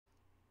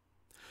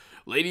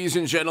Ladies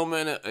and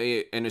gentlemen,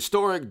 an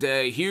historic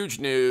day, huge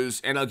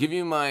news, and I'll give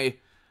you my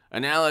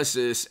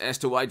analysis as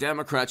to why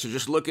Democrats should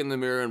just look in the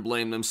mirror and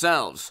blame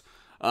themselves.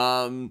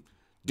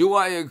 Do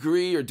I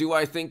agree or do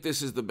I think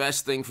this is the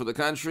best thing for the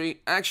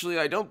country? Actually,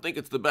 I don't think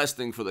it's the best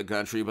thing for the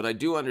country, but I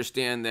do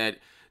understand that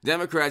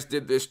Democrats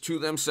did this to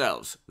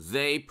themselves.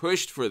 They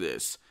pushed for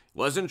this. It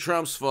wasn't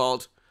Trump's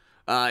fault.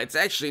 It's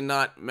actually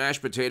not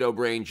mashed potato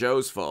brain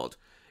Joe's fault.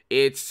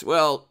 It's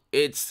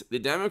the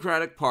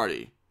Democratic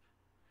Party.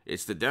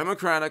 It's the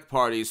Democratic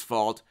Party's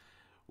fault.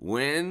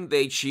 When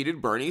they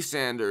cheated Bernie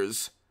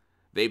Sanders,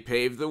 they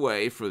paved the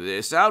way for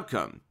this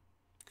outcome.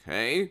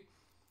 Okay?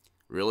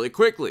 Really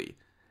quickly.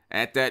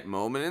 At that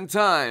moment in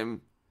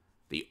time,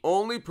 the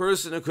only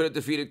person who could have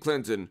defeated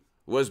Clinton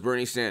was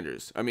Bernie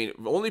Sanders. The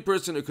only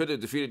person who could have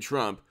defeated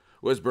Trump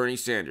was Bernie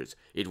Sanders.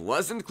 It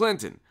wasn't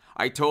Clinton.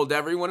 I told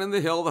everyone in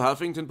the Hill, the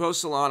Huffington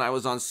Post salon, I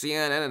was on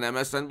CNN and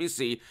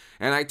MSNBC,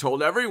 and I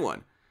told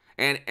everyone.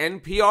 And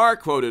NPR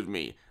quoted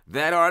me.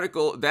 That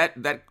article, the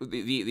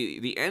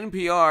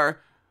NPR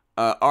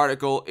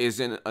article is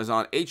on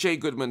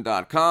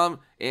hagoodman.com,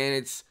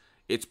 and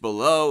it's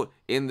below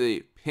in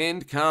the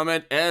pinned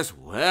comment as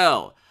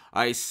well.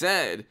 I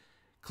said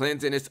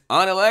Clinton is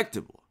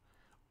unelectable.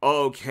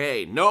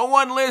 Okay, no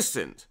one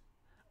listened.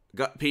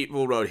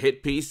 People wrote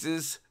hit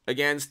pieces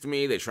against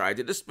me. They tried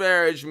to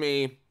disparage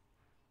me.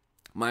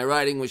 My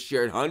writing was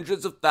shared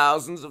hundreds of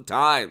thousands of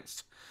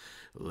times.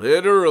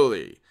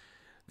 Literally.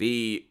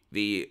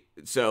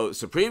 So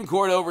Supreme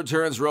Court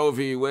overturns Roe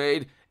v.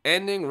 Wade,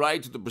 ending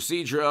right to the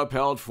procedure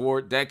upheld for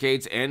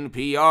decades,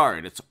 NPR.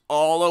 And it's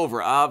all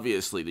over,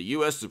 obviously. The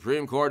U.S.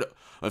 Supreme Court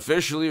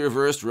officially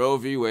reversed Roe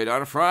v. Wade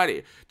on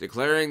Friday,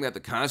 declaring that the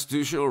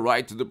constitutional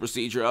right to the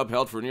procedure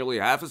upheld for nearly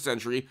half a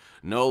century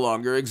no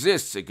longer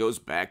exists. It goes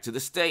back to the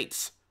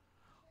states.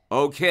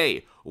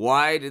 Okay,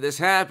 why did this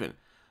happen?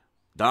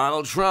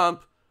 Donald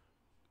Trump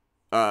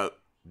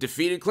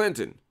defeated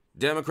Clinton.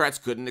 Democrats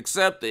couldn't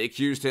accept. They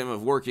accused him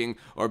of working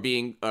or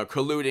being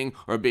colluding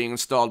or being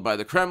installed by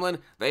the Kremlin.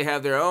 They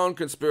have their own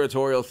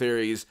conspiratorial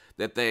theories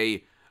that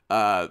they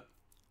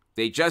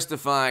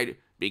justified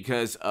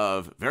because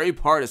of very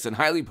partisan,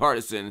 highly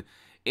partisan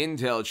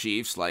intel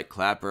chiefs like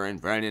Clapper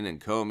and Brennan and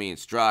Comey and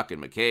Strzok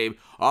and McCabe.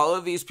 All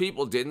of these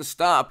people didn't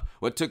stop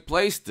what took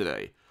place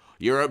today.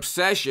 Your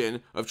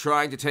obsession of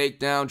trying to take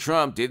down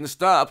Trump didn't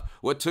stop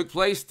what took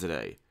place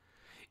today.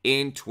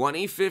 In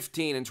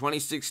 2015 and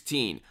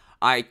 2016,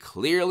 I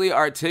clearly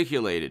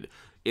articulated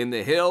in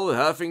the Hill, the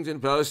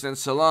Huffington Post, and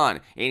Salon,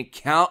 in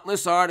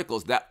countless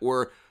articles that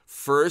were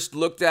first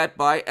looked at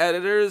by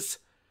editors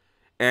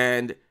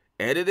and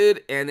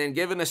edited and then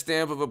given a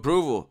stamp of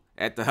approval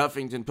at the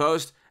Huffington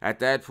Post. At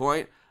that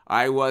point,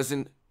 I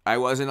wasn't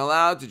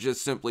allowed to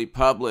just simply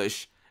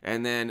publish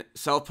and then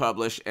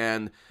self-publish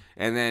and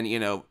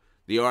then,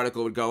 the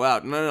article would go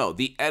out. No.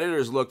 The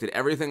editors looked at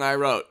everything I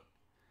wrote,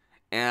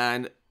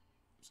 and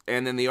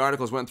then the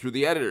articles went through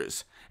the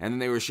editors, and then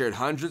they were shared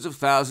hundreds of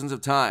thousands of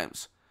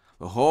times.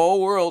 The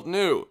whole world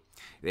knew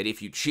that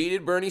if you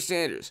cheated Bernie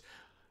Sanders,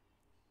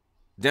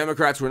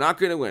 Democrats were not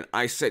going to win.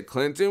 I said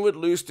Clinton would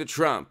lose to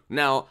Trump.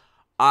 Now,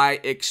 I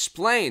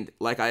explained,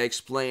 like I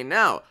explain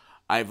now,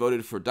 I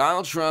voted for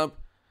Donald Trump,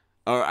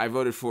 or I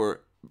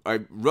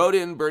wrote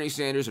in Bernie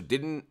Sanders, or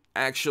didn't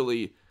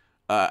actually,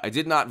 I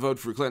did not vote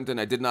for Clinton,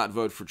 I did not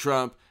vote for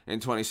Trump in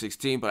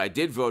 2016, but I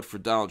did vote for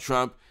Donald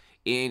Trump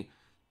in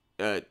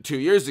 2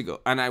 years ago,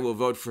 and I will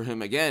vote for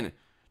him again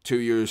 2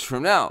 years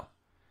from now.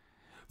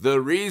 The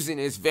reason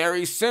is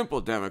very simple,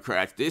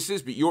 Democrats. This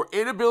is your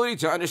inability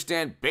to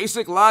understand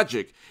basic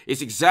logic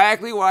is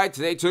exactly why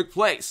today took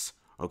place,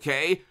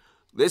 okay?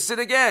 Listen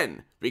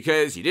again,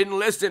 because you didn't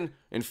listen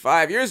in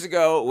 5 years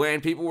ago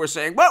when people were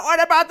saying, but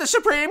what about the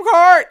Supreme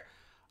Court?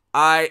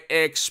 I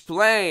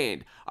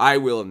explained I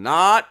will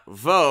not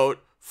vote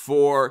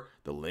for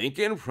the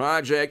Lincoln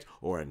Project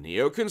or a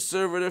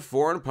neoconservative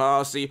foreign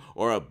policy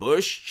or a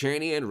Bush,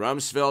 Cheney, and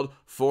Rumsfeld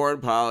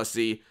foreign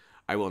policy.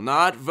 I will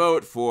not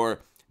vote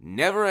for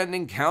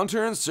never-ending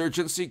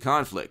counterinsurgency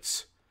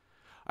conflicts.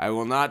 I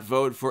will not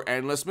vote for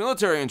endless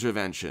military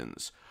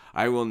interventions.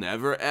 I will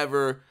never,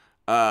 ever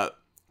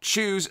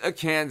choose a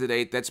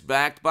candidate that's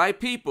backed by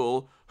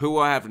people who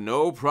will have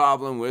no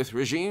problem with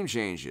regime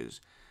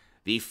changes.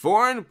 The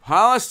foreign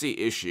policy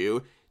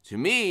issue, to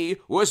me,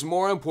 was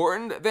more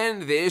important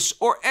than this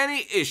or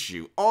any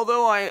issue,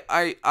 although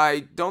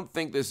I don't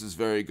think this is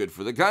very good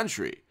for the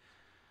country.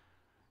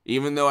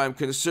 Even though I'm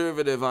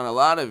conservative on a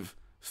lot of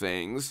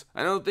things,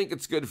 I don't think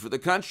it's good for the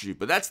country,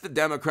 but that's the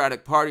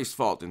Democratic Party's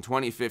fault in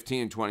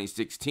 2015 and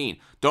 2016.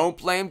 Don't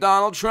blame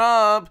Donald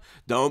Trump.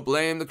 Don't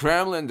blame the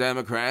Kremlin,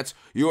 Democrats.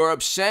 Your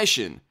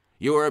obsession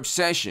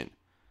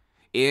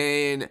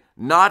in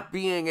not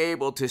being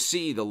able to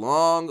see the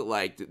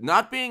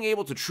not being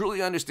able to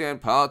truly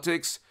understand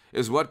politics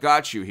is what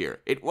got you here.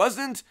 It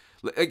wasn't,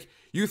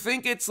 you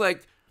think it's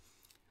like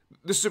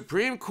the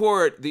Supreme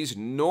Court, these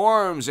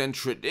norms and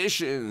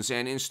traditions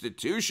and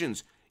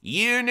institutions.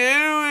 You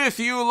knew if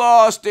you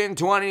lost in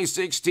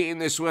 2016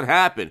 this would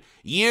happen.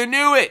 You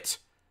knew it.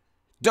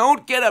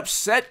 Don't get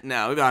upset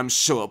now. I'm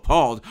so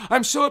appalled.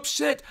 I'm so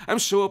upset. I'm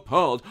so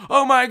appalled.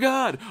 Oh my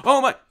God. Oh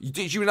my.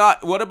 Did you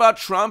not? What about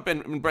Trump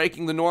and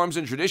breaking the norms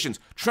and traditions?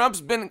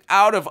 Trump's been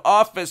out of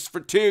office for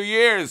 2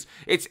 years.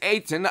 It's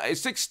 8 to 9,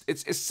 6,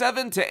 it's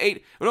 7 to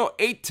 8, no,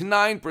 8 to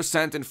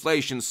 9%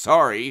 inflation.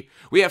 Sorry.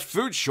 We have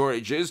food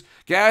shortages.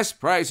 Gas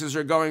prices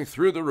are going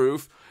through the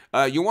roof.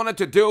 You wanted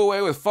to do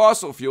away with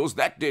fossil fuels.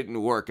 That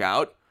didn't work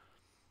out.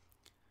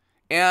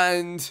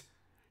 And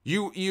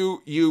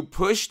you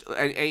pushed,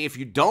 and if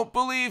you don't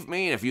believe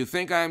me, and if you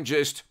think I'm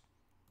just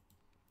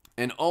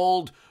an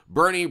old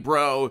Bernie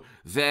bro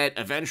that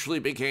eventually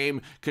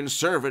became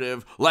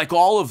conservative, like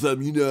all of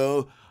them,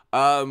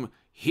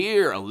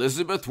 here,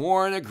 Elizabeth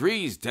Warren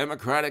agrees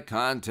Democratic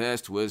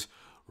contest was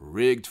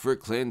rigged for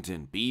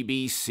Clinton.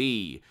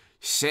 BBC,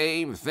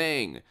 same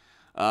thing.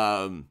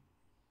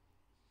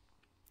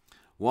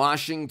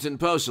 Washington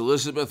Post,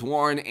 Elizabeth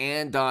Warren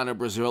and Donna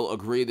Brazile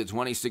agreed the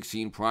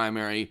 2016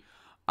 primary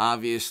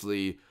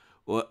obviously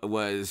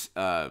was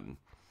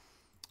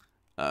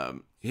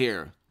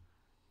here.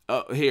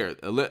 Here,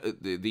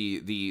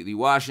 the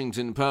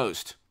Washington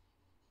Post.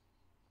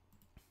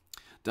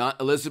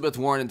 Elizabeth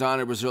Warren and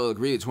Donna Brazile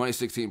agreed the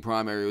 2016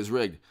 primary was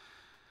rigged.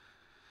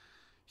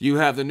 You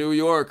have the New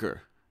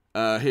Yorker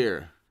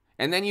here.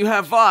 And then you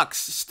have Vox.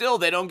 Still,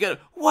 they don't get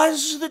it.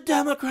 Was the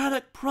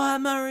Democratic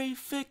primary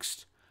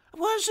fixed?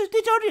 Was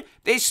it?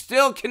 They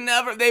still can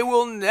never, they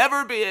will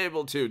never be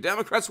able to.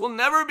 Democrats will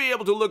never be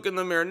able to look in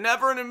the mirror.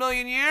 Never in a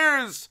million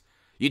years.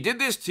 You did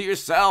this to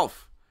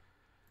yourself.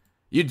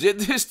 You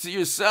did this to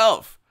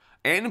yourself.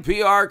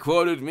 NPR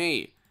quoted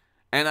me,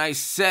 and I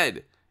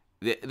said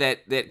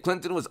that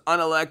Clinton was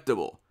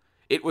unelectable.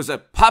 It was a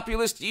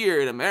populist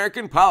year in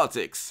American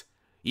politics.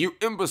 You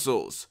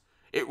imbeciles.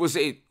 It was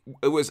a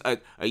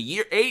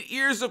year, 8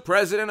 years of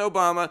President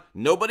Obama.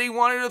 Nobody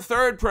wanted a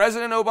third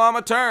President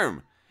Obama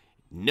term.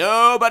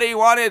 Nobody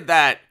wanted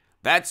that.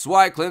 That's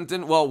why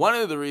Clinton, well, one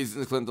of the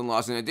reasons Clinton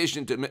lost, in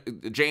addition to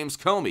James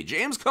Comey.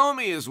 James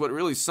Comey is what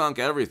really sunk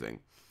everything.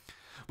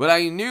 But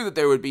I knew that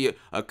there would be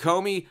a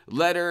Comey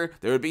letter,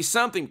 there would be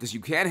something, because you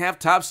can't have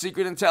top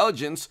secret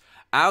intelligence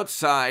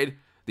outside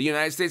the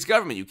United States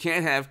government. You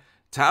can't have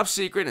top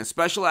secret and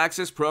special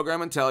access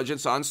program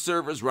intelligence on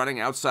servers running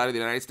outside of the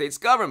United States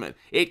government.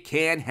 It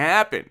can't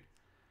happen.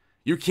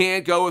 You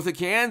can't go with a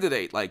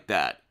candidate like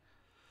that.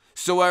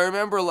 So I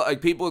remember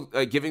people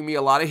giving me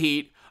a lot of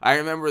heat. I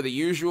remember the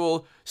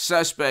usual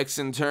suspects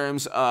in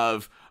terms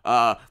of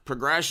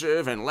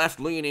progressive and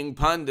left-leaning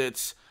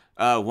pundits,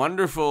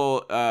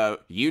 wonderful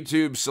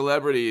YouTube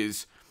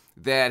celebrities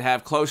that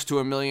have close to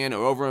 1 million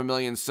or over 1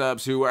 million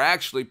subs who are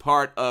actually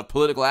part of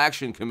political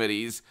action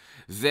committees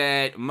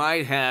that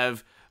might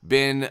have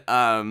been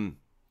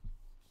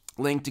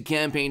linked to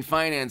campaign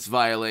finance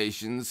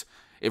violations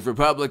if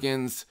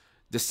Republicans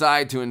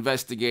decide to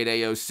investigate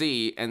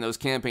AOC and those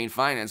campaign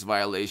finance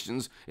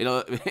violations.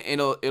 It'll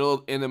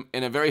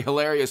in a very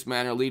hilarious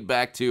manner lead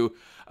back to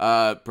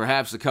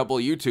perhaps a couple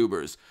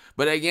YouTubers.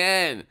 But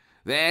again,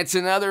 that's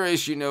another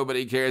issue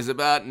nobody cares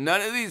about.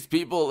 None of these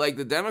people, like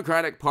the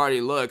Democratic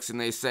Party looks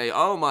and they say,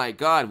 oh my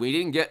God, we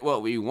didn't get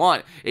what we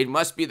want. It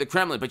must be the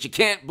Kremlin. But you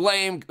can't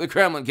blame the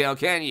Kremlin, Cal,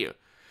 can you?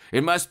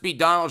 It must be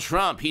Donald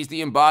Trump. He's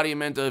the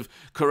embodiment of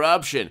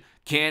corruption.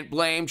 Can't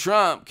blame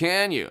Trump,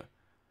 can you?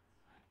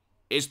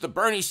 It's the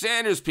Bernie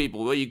Sanders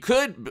people. Well, you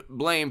could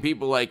blame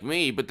people like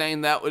me, but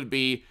then that would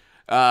be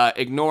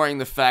ignoring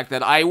the fact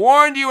that I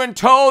warned you and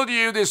told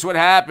you this would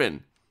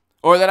happen.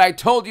 Or that I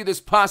told you this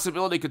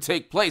possibility could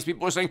take place.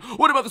 People are saying,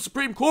 what about the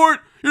Supreme Court?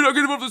 You're not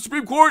going to vote for the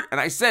Supreme Court? And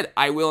I said,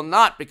 I will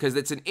not, because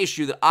it's an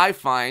issue that I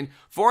find,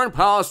 foreign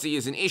policy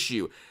is an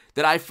issue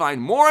that I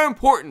find more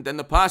important than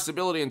the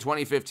possibility in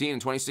 2015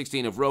 and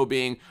 2016 of Roe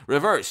being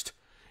reversed.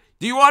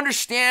 Do you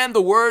understand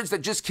the words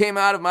that just came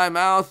out of my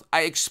mouth?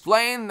 I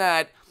explained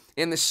that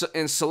in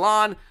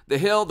Salon, The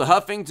Hill, the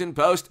Huffington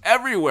Post,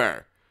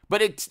 everywhere.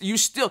 But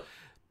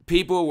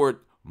people were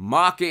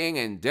mocking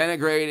and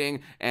denigrating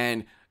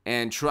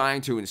and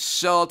trying to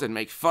insult and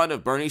make fun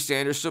of Bernie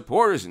Sanders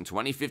supporters in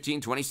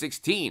 2015,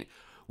 2016.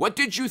 What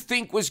did you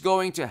think was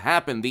going to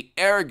happen? The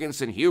arrogance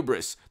and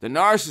hubris, the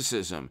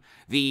narcissism,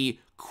 the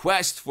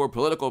quest for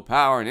political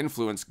power and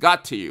influence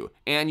got to you,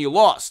 and you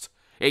lost.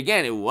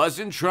 Again, it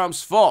wasn't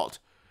Trump's fault.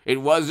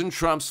 It wasn't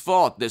Trump's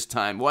fault this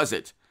time, was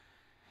it?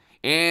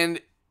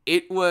 And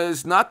it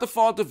was not the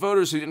fault of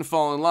voters who didn't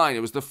fall in line.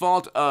 It was the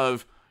fault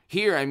of,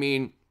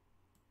 The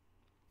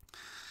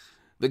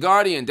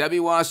Guardian, Debbie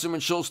Wasserman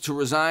Schultz to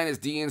resign as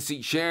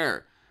DNC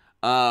chair.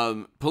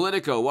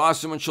 Politico,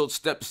 Wasserman Schultz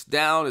steps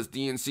down as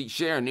DNC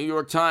chair. New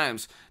York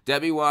Times,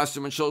 Debbie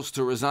Wasserman Schultz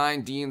to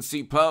resign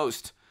DNC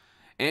post.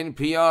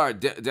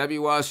 NPR, Debbie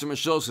Wasserman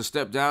Schultz to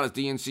step down as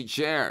DNC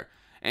chair.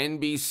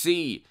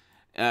 NBC,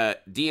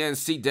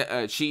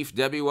 DNC chief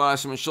Debbie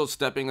Wasserman Schultz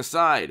stepping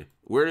aside.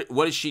 What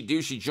did she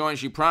do?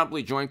 She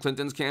promptly joined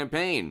Clinton's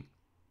campaign.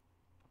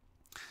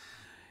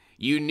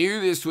 You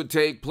knew this would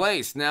take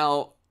place.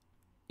 Now,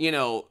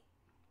 the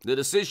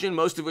decision,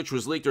 most of which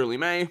was leaked early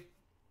May,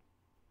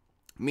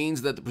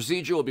 means that the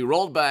procedure will be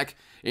rolled back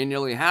in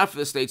nearly half of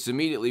the states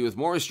immediately, with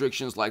more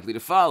restrictions likely to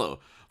follow.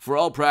 For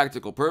all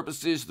practical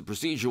purposes, the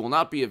procedure will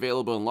not be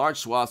available in large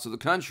swaths of the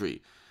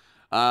country.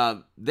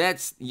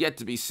 That's yet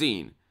to be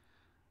seen.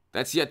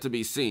 That's yet to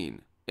be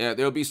seen. There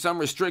will be some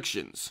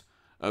restrictions,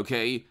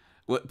 okay?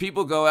 What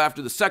people go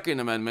after the Second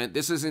Amendment,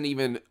 this isn't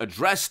even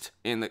addressed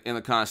in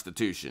the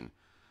Constitution.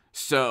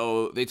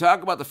 So they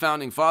talk about the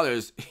Founding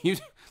Fathers.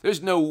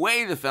 There's no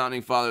way the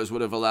Founding Fathers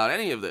would have allowed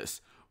any of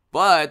this.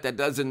 But that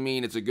doesn't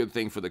mean it's a good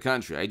thing for the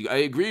country. I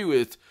agree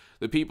with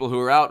the people who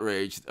are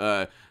outraged.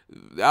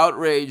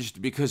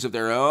 Outraged because of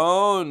their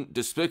own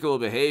despicable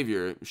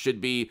behavior. They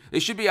should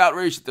be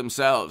outraged at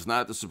themselves,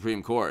 not at the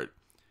Supreme Court.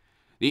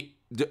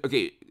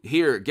 Okay,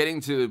 here,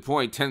 getting to the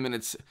point, 10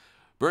 minutes.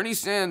 Bernie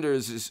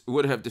Sanders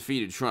would have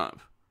defeated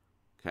Trump.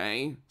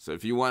 Okay? So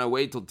if you want to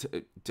wait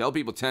tell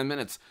people 10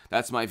 minutes,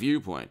 that's my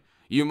viewpoint.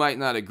 You might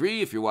not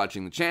agree if you're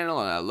watching the channel,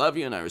 and I love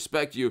you and I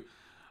respect you,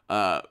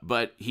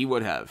 but he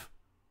would have.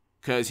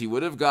 Because he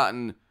would have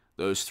gotten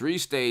those 3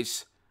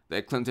 states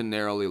that Clinton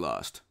narrowly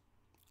lost.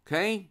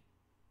 Okay?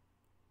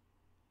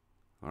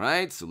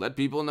 Alright, so let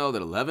people know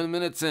that 11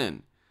 minutes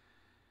in,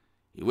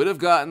 he would have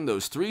gotten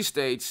those 3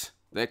 states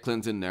that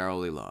Clinton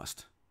narrowly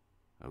lost.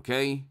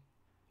 Okay?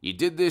 You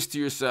did this to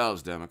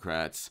yourselves,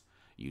 Democrats.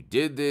 You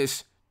did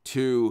this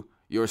to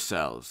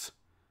yourselves.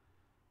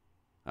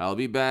 I'll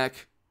be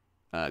back.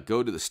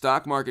 Go to the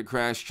Stock Market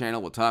Crash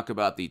channel. We'll talk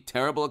about the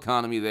terrible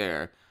economy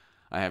there.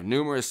 I have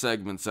numerous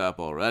segments up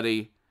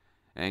already.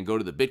 And go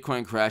to the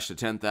Bitcoin Crash to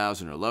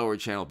 10,000 or lower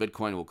channel.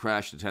 Bitcoin will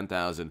crash to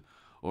 10,000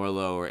 or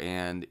lower.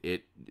 And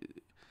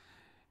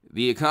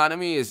the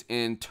economy is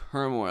in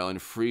turmoil and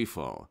free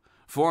fall.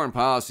 Foreign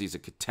policy is a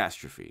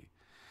catastrophe.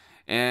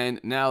 And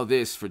now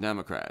this for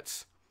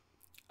Democrats.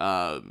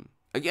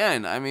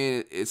 Again, I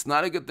mean, it's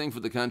not a good thing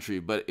for the country,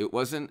 but it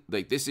wasn't,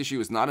 like, this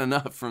issue is not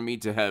enough for me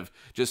to have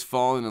just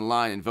fallen in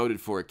line and voted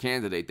for a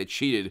candidate that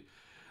cheated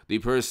the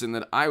person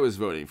that I was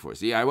voting for.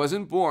 See, I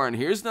wasn't born.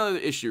 Here's another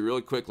issue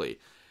really quickly.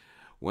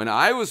 When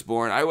I was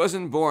born, I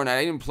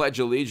didn't pledge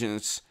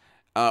allegiance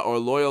or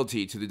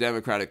loyalty to the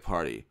Democratic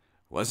Party.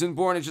 Wasn't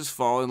born to just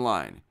fall in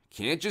line.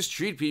 Can't just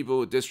treat people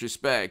with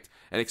disrespect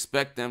and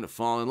expect them to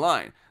fall in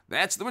line.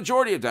 That's the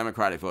majority of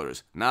Democratic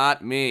voters,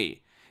 not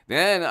me.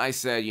 Then I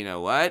said, you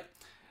know what?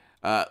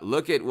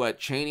 Look at what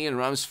Cheney and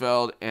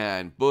Rumsfeld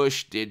and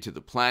Bush did to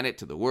the planet,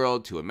 to the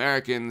world, to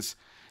Americans,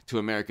 to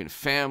American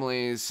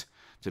families,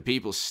 to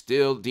people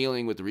still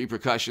dealing with the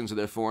repercussions of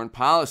their foreign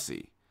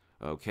policy.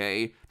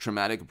 Okay?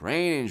 Traumatic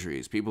brain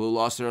injuries, people who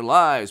lost their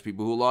lives,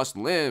 people who lost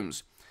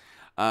limbs,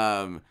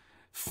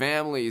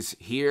 families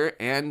here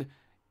and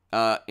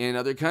in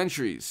other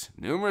countries,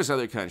 numerous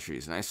other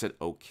countries. And I said,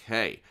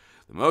 okay,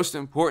 the most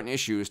important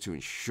issue is to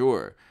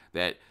ensure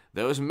that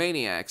those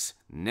maniacs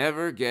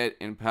never get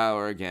in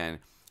power again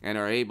and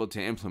are able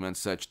to implement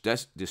such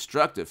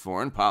destructive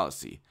foreign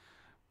policy.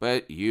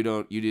 But you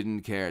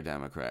didn't care,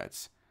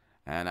 Democrats.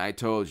 And I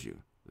told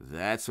you,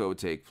 that's what would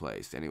take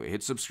place. Anyway,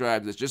 hit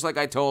subscribe to this. Just like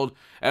I told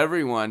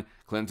everyone,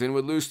 Clinton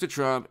would lose to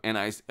Trump, and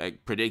I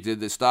predicted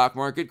the stock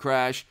market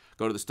crash.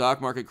 Go to the Stock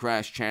Market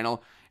Crash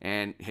channel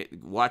and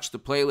watch the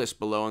playlist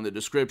below in the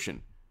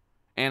description.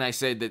 And I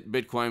said that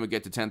Bitcoin would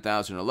get to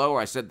 10,000 or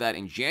lower. I said that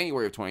in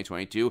January of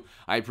 2022.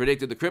 I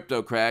predicted the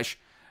crypto crash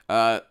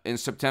in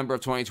September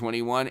of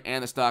 2021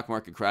 and the stock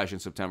market crash in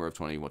September of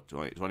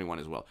 2021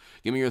 as well.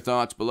 Give me your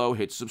thoughts below.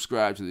 Hit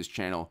subscribe to this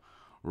channel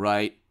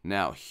right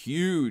now.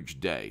 Huge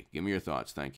day. Give me your thoughts. Thank you.